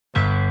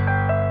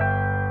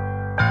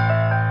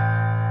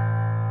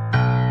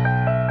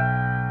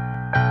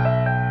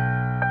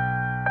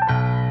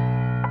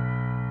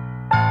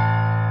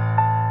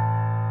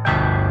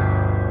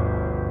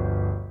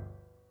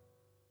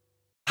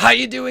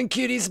you doing,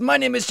 cuties? My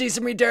name is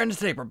Jason Reed, and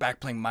today we're back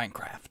playing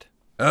Minecraft.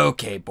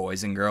 Okay,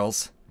 boys and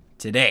girls.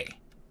 Today,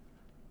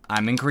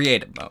 I'm in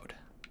creative mode.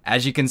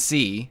 As you can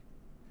see,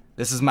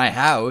 this is my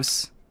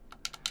house,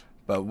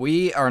 but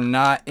we are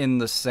not in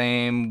the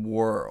same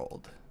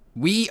world.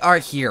 We are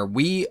here.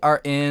 We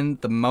are in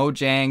the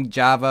Mojang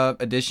Java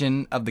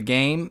edition of the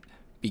game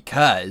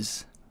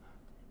because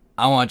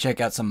I want to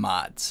check out some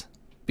mods.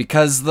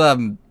 Because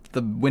the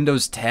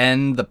Windows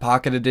 10, the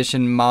Pocket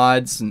Edition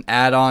mods and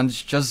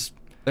add-ons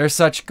they're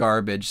such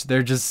garbage.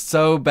 They're just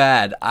so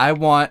bad. I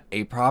want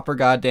a proper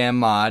goddamn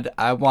mod.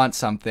 I want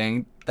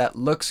something that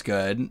looks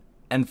good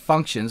and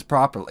functions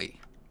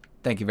properly.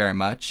 Thank you very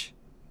much.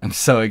 I'm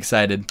so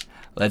excited.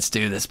 Let's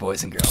do this,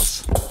 boys and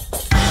girls.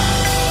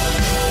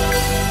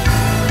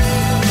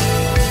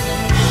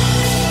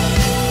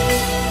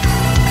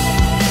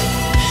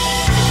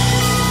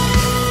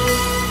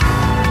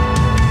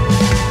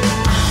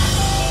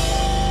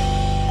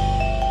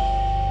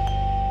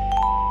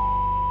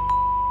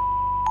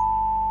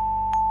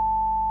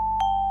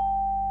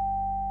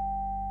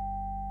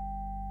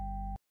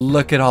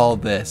 Look at all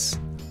this.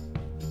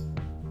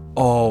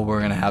 Oh,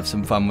 we're gonna have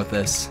some fun with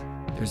this.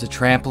 There's a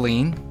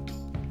trampoline.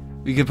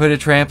 We could put a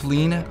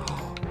trampoline.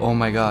 Oh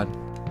my god.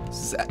 This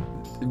is a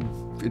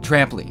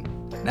trampoline.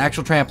 An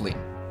actual trampoline.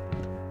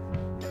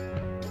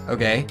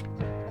 Okay.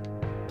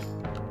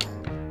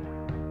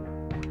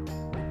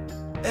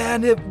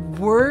 And it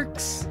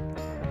works.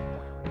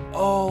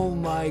 Oh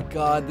my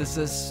god,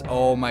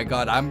 oh my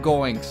god, I'm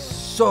going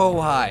so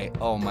high.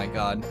 Oh my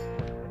god.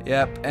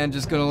 Yep, and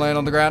just gonna land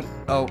on the ground.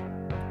 Oh.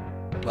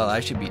 Well,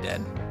 I should be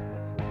dead.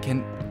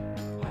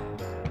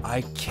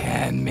 I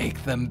can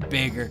make them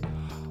bigger.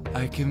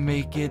 I can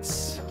make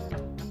it.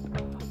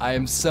 I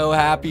am so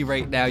happy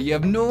right now. You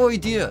have no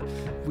idea.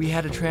 We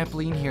had a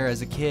trampoline here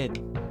as a kid.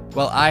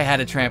 Well, I had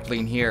a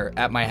trampoline here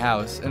at my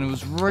house, and it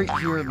was right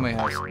here at my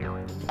house.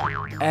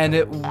 And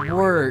it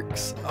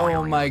works.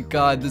 Oh my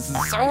god, this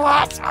is so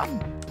awesome.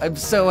 I'm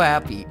so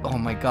happy. Oh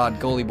my god,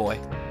 goalie boy.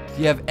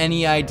 Do you have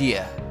any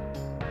idea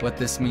what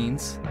this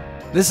means?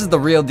 This is the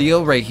real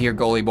deal right here,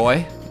 goalie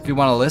boy. If you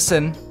want to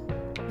listen,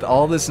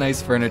 all this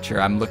nice furniture,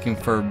 I'm looking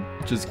for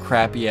just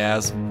crappy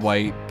ass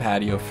white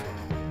patio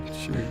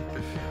furniture.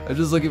 I'm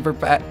just looking for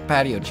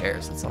patio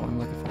chairs. That's all I'm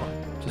looking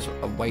for. Just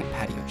a white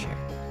patio chair.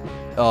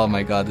 Oh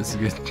my god, this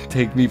is gonna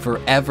take me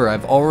forever.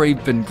 I've already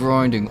been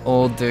grinding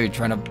all day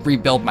trying to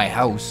rebuild my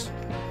house.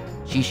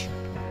 Sheesh.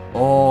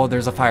 Oh,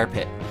 there's a fire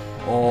pit.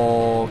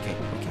 Oh, okay.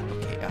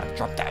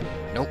 Drop that.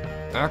 Nope.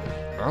 Back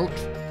out.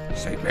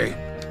 Save me.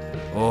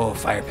 Oh,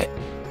 fire pit.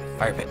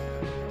 Fire pit.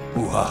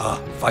 Ooh ha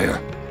ha. Fire.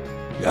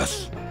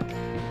 Yes.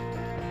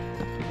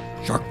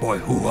 Shark boy.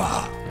 Ooh ha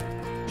ha.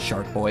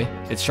 Shark boy.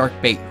 It's shark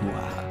bait. Ooh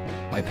ha ha.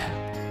 My bad.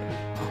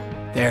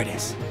 Oh, there it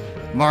is.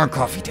 More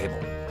coffee table.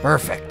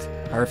 Perfect.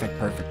 Perfect.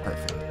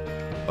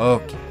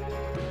 Okay.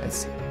 Let's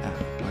see.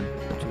 1,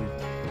 2,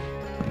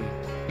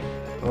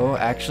 3. Oh,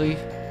 actually,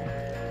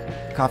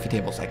 coffee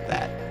table's like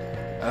that.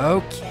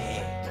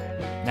 Okay.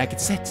 And I can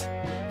sit.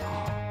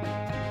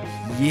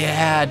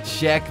 Yeah,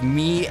 check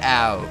me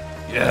out.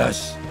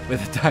 Yes.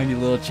 With a tiny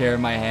little chair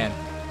in my hand.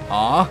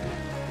 Aw.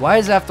 Why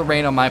does it have to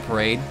rain on my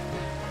parade?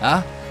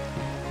 Huh?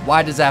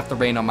 Why does it have to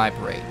rain on my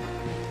parade?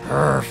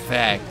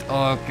 Perfect.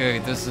 Okay,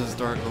 this is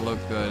starting to look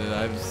good.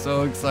 I'm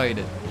so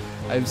excited.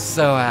 I'm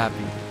so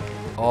happy.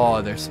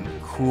 Oh, there's some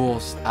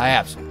cool I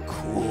have some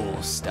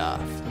cool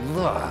stuff.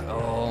 Look.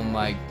 Oh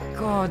my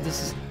god,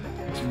 this is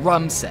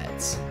drum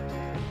sets.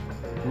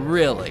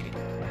 Really?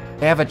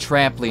 They have a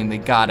trampoline, they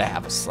gotta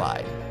have a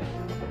slide.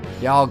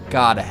 Y'all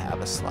gotta have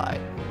a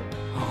slide.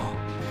 Oh,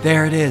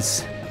 there it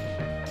is.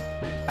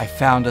 I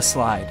found a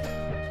slide.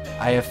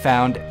 I have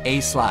found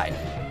a slide.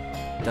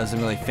 Doesn't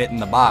really fit in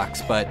the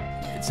box, but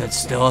it's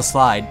still a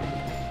slide.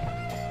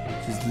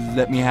 Just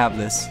let me have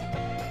this.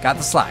 Got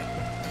the slide.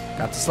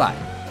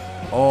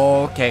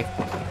 Okay.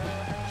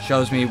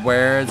 Shows me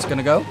where it's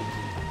gonna go.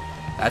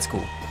 That's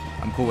cool.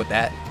 I'm cool with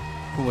that.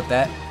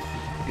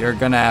 You're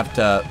gonna have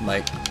to,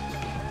 like,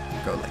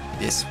 go like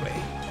this way.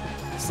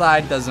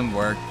 Slide doesn't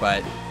work,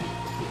 but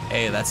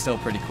hey, that's still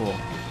pretty cool.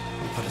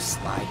 Put a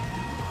slide.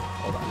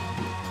 Hold on.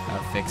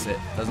 Gotta fix it.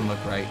 Doesn't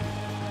look right.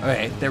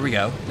 Okay, there we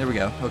go.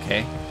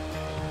 Okay.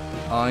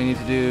 All I need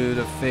to do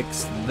to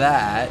fix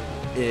that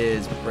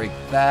is break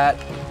that,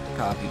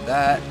 copy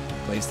that,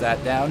 place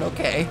that down.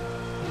 Okay.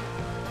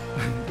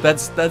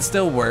 that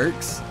still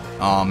works.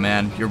 Oh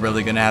man, you're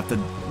really gonna have to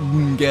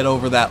get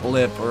over that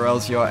lip or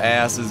else your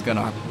ass is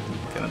gonna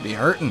be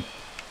hurting.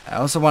 I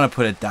also want to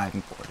put a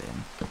diving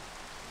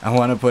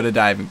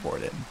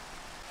board in.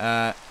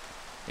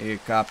 You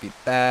copy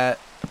that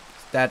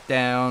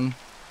down.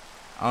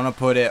 I want to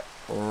put it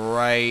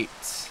right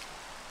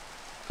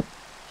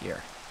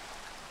here.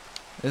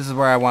 This is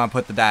where I want to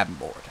put the diving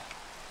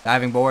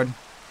board.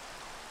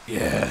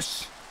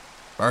 Yes.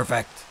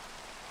 Perfect.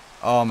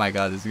 Oh my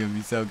god, this is gonna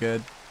be so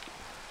good.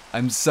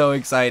 I'm so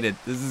excited.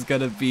 This is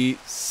gonna be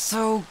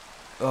so...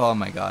 Oh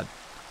my god.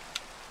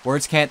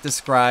 Words can't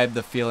describe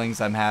the feelings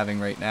I'm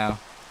having right now.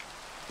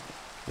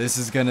 This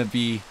is gonna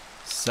be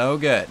so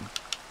good.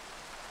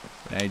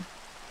 Can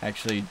I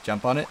actually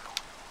jump on it?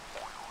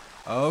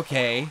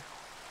 Okay.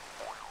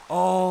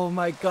 Oh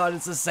my god,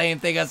 it's the same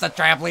thing as the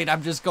trampoline.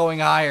 I'm just going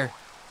higher.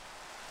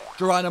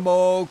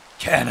 Geronimo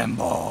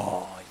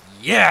Cannonball.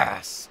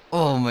 Yes!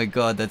 Oh my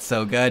god, that's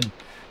so good.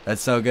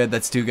 That's so good.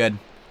 That's too good.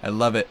 I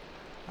love it.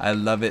 I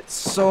love it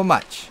so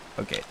much.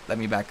 Okay, let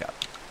me back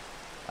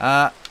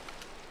up.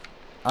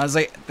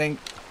 Honestly, I think...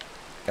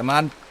 Come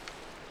on.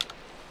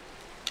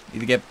 Need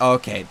to get...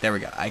 Okay, there we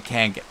go. I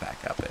can get back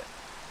up it.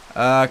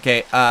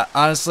 Okay,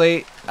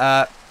 honestly,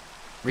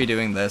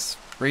 redoing this.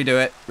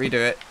 Redo it. Redo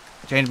it.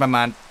 Change my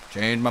mind.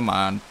 Change my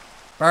mind.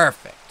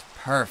 Perfect.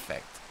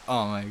 Perfect.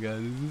 Oh my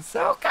god, this is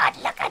so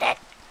good. Look at it.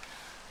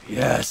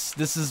 Yes,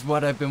 this is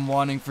what I've been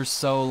wanting for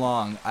so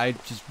long. I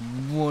just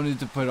wanted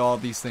to put all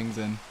these things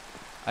in.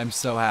 I'm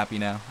so happy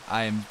now.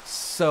 I am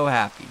so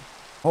happy.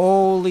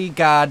 Holy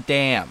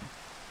goddamn.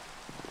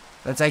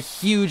 That's a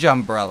huge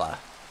umbrella.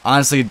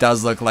 Honestly, it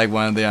does look like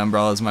one of the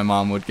umbrellas my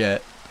mom would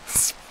get.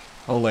 It's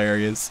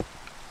hilarious.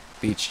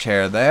 Beach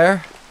chair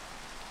there.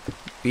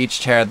 Beach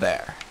chair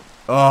there.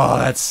 Oh,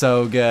 that's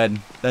so good.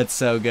 That's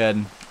so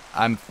good.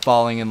 I'm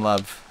falling in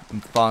love.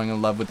 I'm falling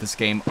in love with this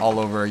game all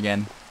over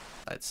again.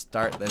 Let's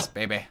start this,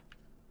 baby.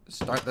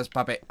 Start this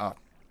puppy. Oh,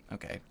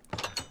 okay.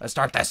 Let's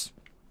start this.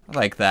 I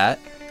like that.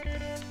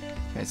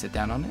 Can I sit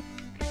down on it?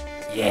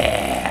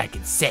 Yeah, I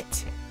can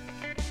sit.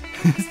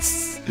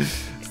 It's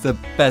the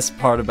best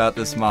part about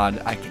this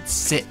mod. I can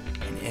sit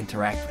and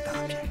interact with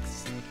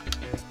objects.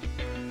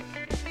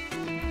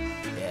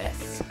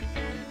 Yes.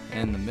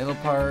 And the middle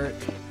part.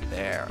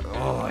 There.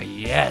 Oh,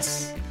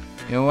 yes.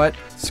 You know what?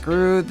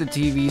 Screw the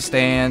TV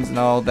stands and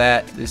all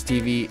that. This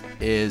TV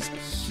is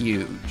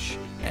huge.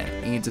 And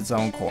it needs its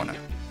own corner.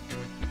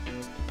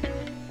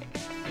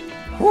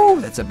 Whoo,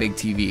 that's a big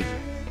TV.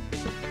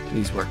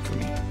 Please work for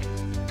me.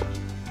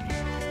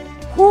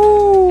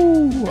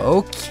 Whoo,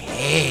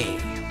 okay.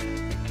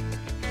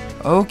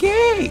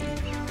 Okay.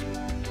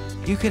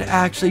 You could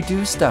actually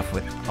do stuff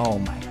with it. Oh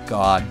my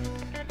god.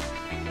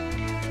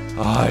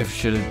 Oh, I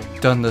should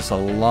have done this a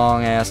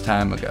long ass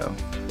time ago.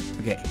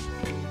 Okay.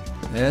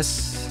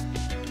 This.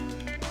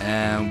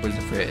 And where's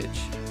the fridge?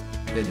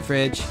 There's the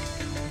fridge.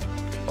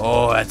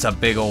 Oh, that's a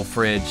big old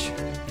fridge.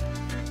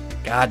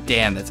 God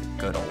damn, that's a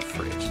good old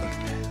fridge. Look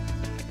at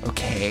that.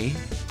 Okay.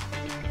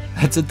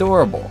 That's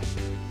adorable.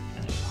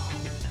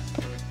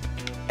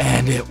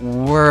 And it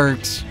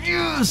works.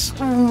 Yes!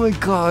 Oh my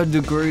god,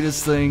 the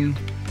greatest thing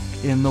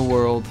in the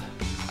world.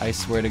 I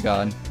swear to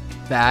god.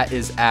 That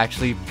is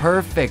actually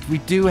perfect. We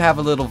do have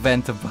a little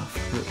vent above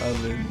the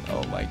oven.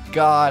 Oh my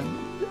god.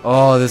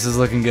 Oh, this is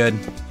looking good.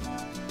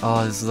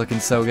 Oh, this is looking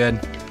so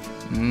good.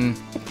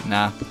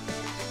 Nah.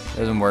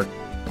 Doesn't work.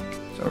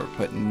 So we're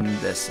putting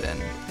this in.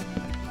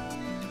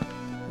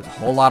 There's a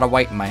whole lot of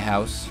white in my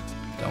house.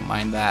 Don't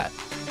mind that.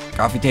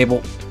 Coffee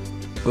table.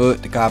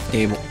 Put the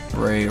coffee table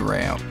right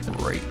around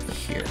right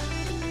here.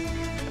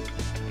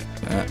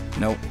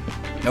 Nope.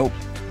 Nope.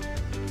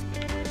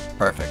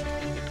 Perfect.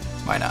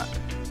 Why not?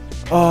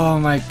 Oh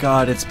my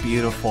god, it's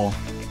beautiful.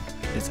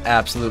 It's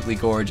absolutely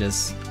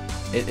gorgeous.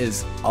 It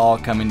is all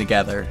coming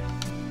together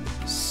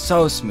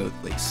so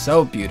smoothly,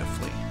 so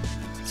beautifully.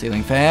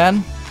 Ceiling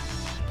fan,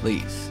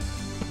 please.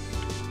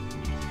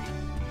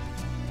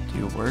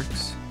 Do it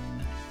works?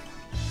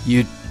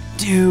 You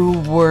do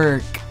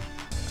work.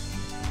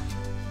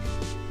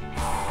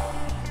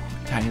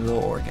 Tiny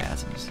little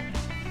orgasms.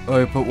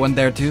 Oh, I put one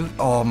there too?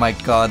 Oh my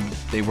god,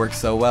 they work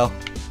so well.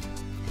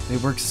 They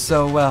work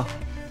so well.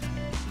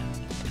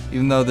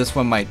 Even though this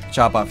one might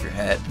chop off your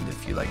head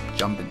if you like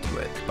jump into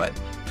it, but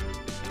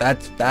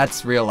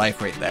that's real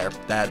life right there.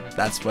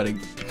 That's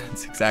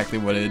exactly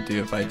what it'd do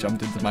if I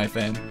jumped into my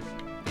fan.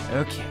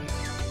 Okay,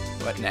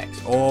 what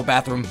next? Oh,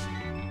 bathroom.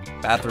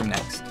 Bathroom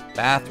next.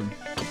 Bathroom.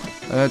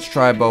 Let's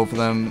try both of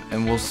them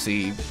and we'll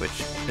see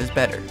which is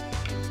better.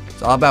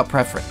 It's all about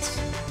preference.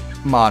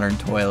 Modern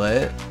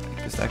toilet.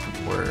 I guess that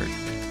could work.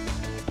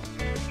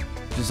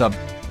 Just a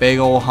big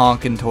old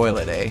honking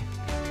toilet, eh?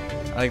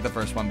 I like the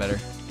first one better.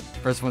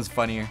 First one's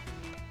funnier.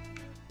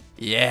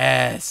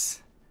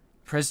 Yes.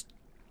 Press.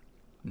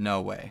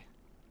 No way.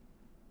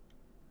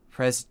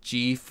 Press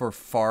G for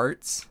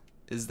farts.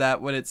 Is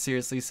that what it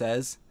seriously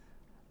says?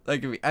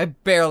 Like, I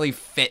barely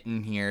fit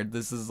in here.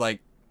 This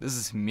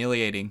is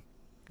humiliating.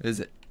 Is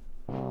it?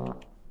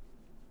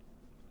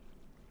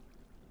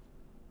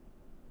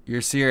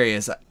 You're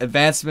serious.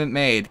 Advancement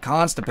made.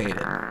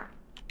 Constipated.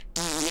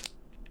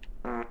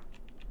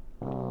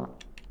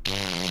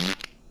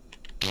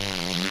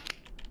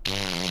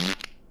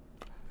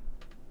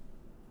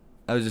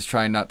 I was just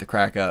trying not to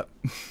crack up.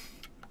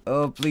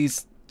 Oh,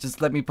 please, just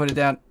let me put it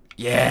down.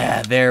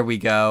 Yeah, there we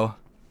go.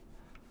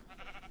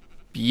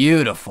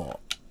 Beautiful.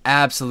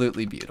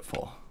 Absolutely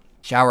beautiful.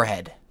 Shower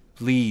head,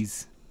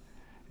 please.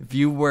 If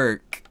you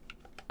work,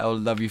 I will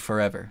love you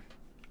forever.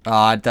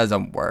 Aw, it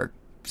doesn't work.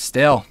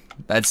 Still,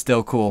 that's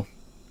still cool.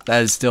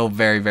 That is still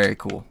very, very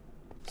cool.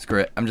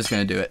 Screw it. I'm just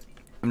going to do it.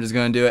 I'm just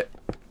going to do it.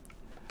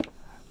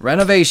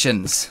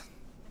 Renovations.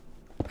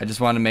 I just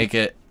want to make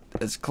it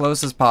as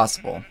close as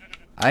possible.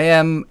 I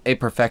am a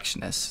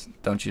perfectionist,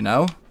 don't you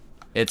know?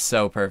 It's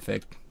so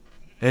perfect.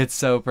 It's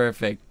so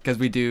perfect. Because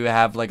we do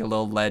have like a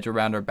little ledge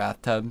around our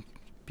bathtub.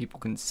 People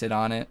can sit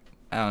on it.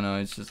 I don't know,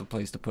 it's just a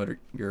place to put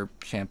your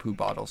shampoo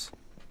bottles.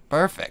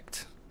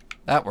 Perfect.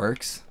 That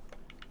works.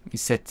 Let me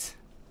sit.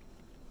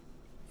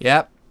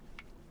 Yep.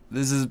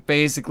 This is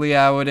basically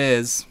how it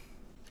is.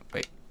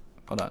 Wait,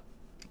 hold on.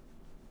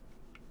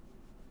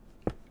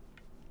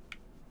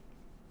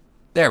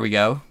 There we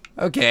go.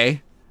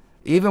 Okay.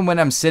 Even when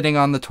I'm sitting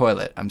on the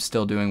toilet, I'm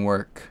still doing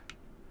work.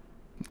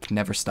 Can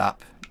never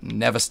stop.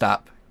 Never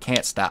stop.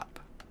 Can't stop.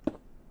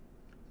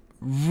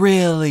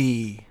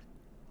 Really?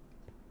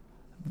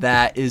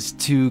 That is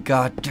too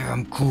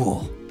goddamn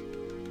cool.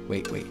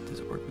 Wait. Does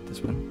it work with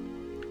this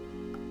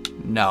one?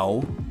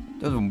 No.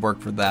 Doesn't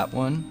work for that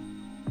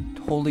one.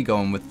 Totally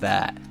going with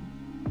that.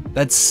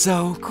 That's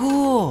so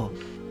cool.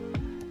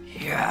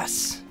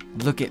 Yes.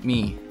 Look at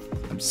me.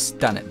 I'm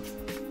stunning.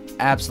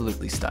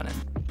 Absolutely stunning.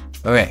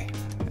 Okay.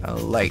 A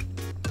light.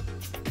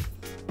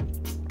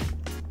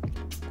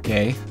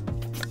 Okay.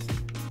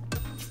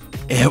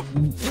 It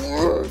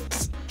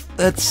works!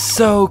 That's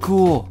so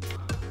cool!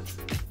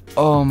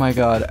 Oh my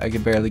god, I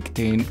can barely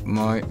contain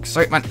my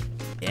excitement.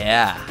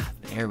 Yeah,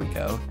 there we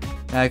go.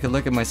 Now I can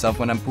look at myself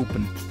when I'm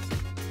pooping.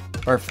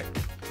 Perfect.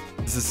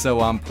 This is so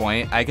on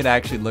point. I could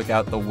actually look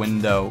out the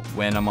window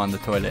when I'm on the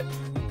toilet.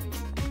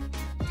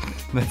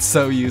 That's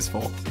so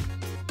useful.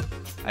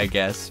 I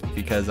guess,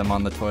 because I'm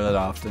on the toilet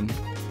often.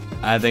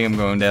 I think I'm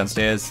going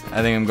downstairs.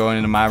 I think I'm going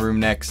into my room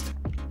next.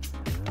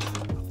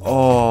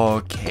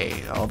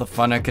 Okay, all the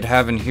fun I could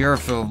have in here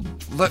if you'll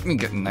let me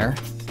get in there.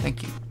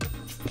 Thank you.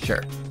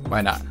 Sure,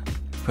 why not?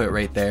 Put it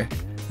right there.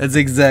 That's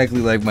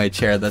exactly like my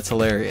chair. That's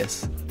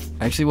hilarious.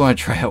 I actually want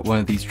to try out one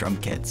of these drum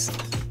kits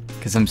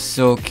because I'm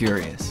so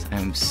curious.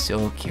 I'm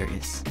so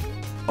curious.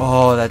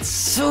 Oh, that's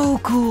so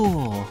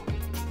cool.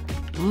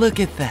 Look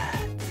at that.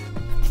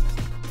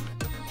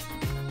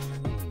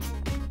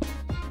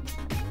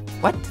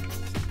 What?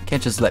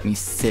 Can't just let me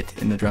sit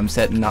in the drum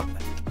set and not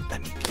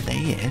let me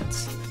play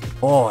it.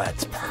 Oh,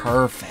 that's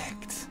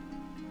perfect.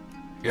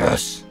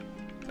 Yes.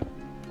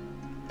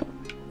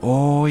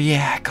 Oh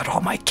yeah, got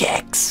all my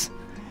kicks.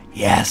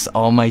 Yes,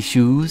 all my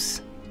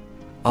shoes.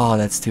 Oh,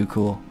 that's too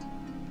cool.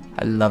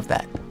 I love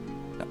that.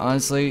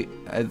 Honestly,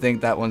 I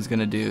think that one's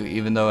gonna do,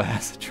 even though it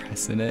has a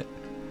dress in it.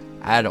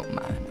 I don't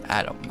mind.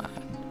 I don't mind.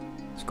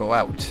 Let's go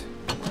out.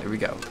 There we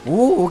go.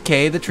 Ooh,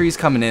 okay, the tree's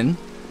coming in.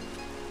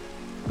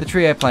 The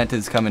tree I planted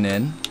is coming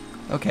in.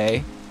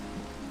 Okay.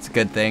 It's a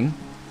good thing.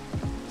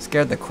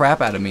 Scared the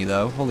crap out of me,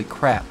 though. Holy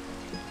crap.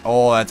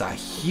 Oh, that's a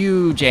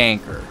huge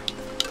anchor.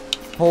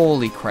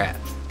 Holy crap.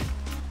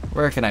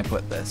 Where can I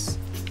put this?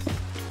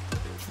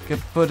 I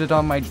could put it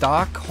on my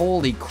dock.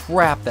 Holy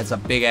crap, that's a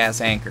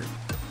big-ass anchor.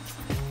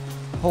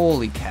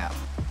 Holy cow.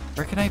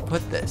 Where can I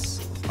put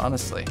this?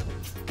 Honestly.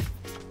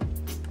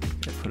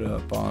 I put it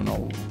up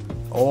on...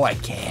 Oh, I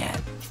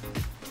can.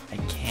 I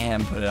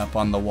can put it up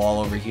on the wall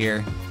over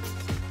here.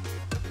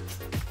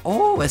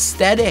 Oh,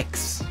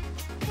 aesthetics.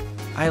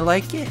 I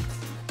like it.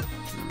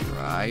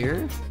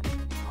 Dryer.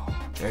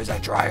 There's a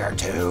dryer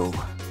too.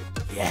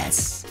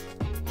 Yes.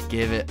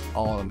 Give it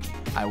all to me.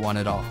 I want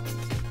it all.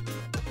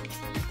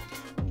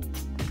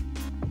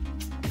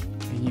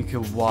 And you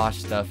can wash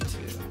stuff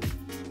too.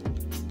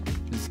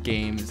 This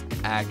game is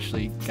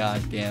actually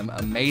goddamn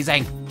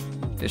amazing.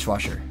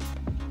 Dishwasher.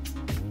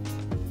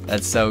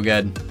 That's so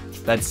good.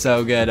 That's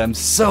so good. I'm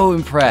so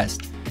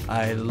impressed.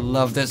 I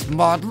love this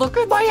mod. Look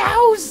at my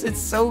house. It's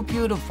so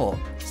beautiful.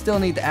 Still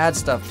need to add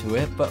stuff to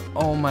it, but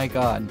oh my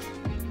god.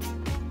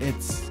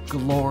 It's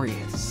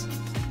glorious.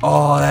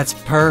 Oh, that's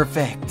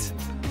perfect.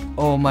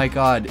 Oh my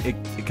god, it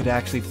could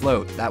actually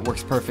float. That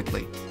works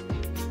perfectly.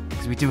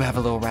 Because we do have a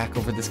little rack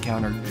over this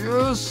counter.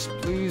 Yes,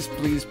 please,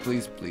 please,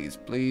 please, please,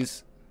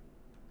 please.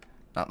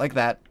 Not like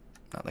that.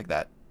 Not like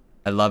that.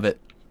 I love it.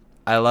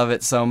 I love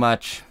it so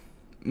much.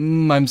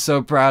 I'm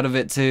so proud of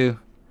it too.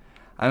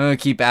 I'm gonna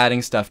keep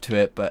adding stuff to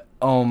it, but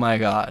oh my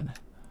god.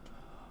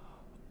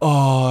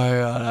 Oh my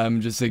god, I'm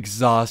just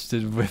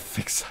exhausted with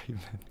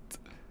excitement.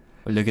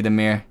 Well, look at the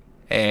mirror.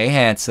 Hey,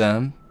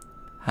 handsome.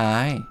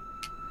 Hi.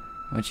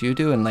 What you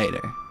doing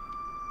later?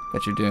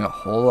 Bet you're doing a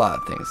whole lot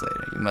of things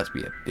later. You must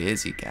be a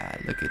busy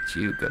guy. Look at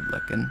you, good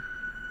looking.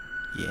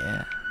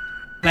 Yeah.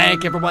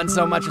 Thank everyone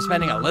so much for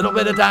spending a little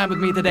bit of time with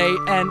me today,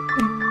 and...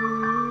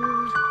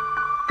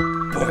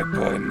 Bye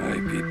bye, my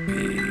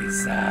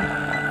babies.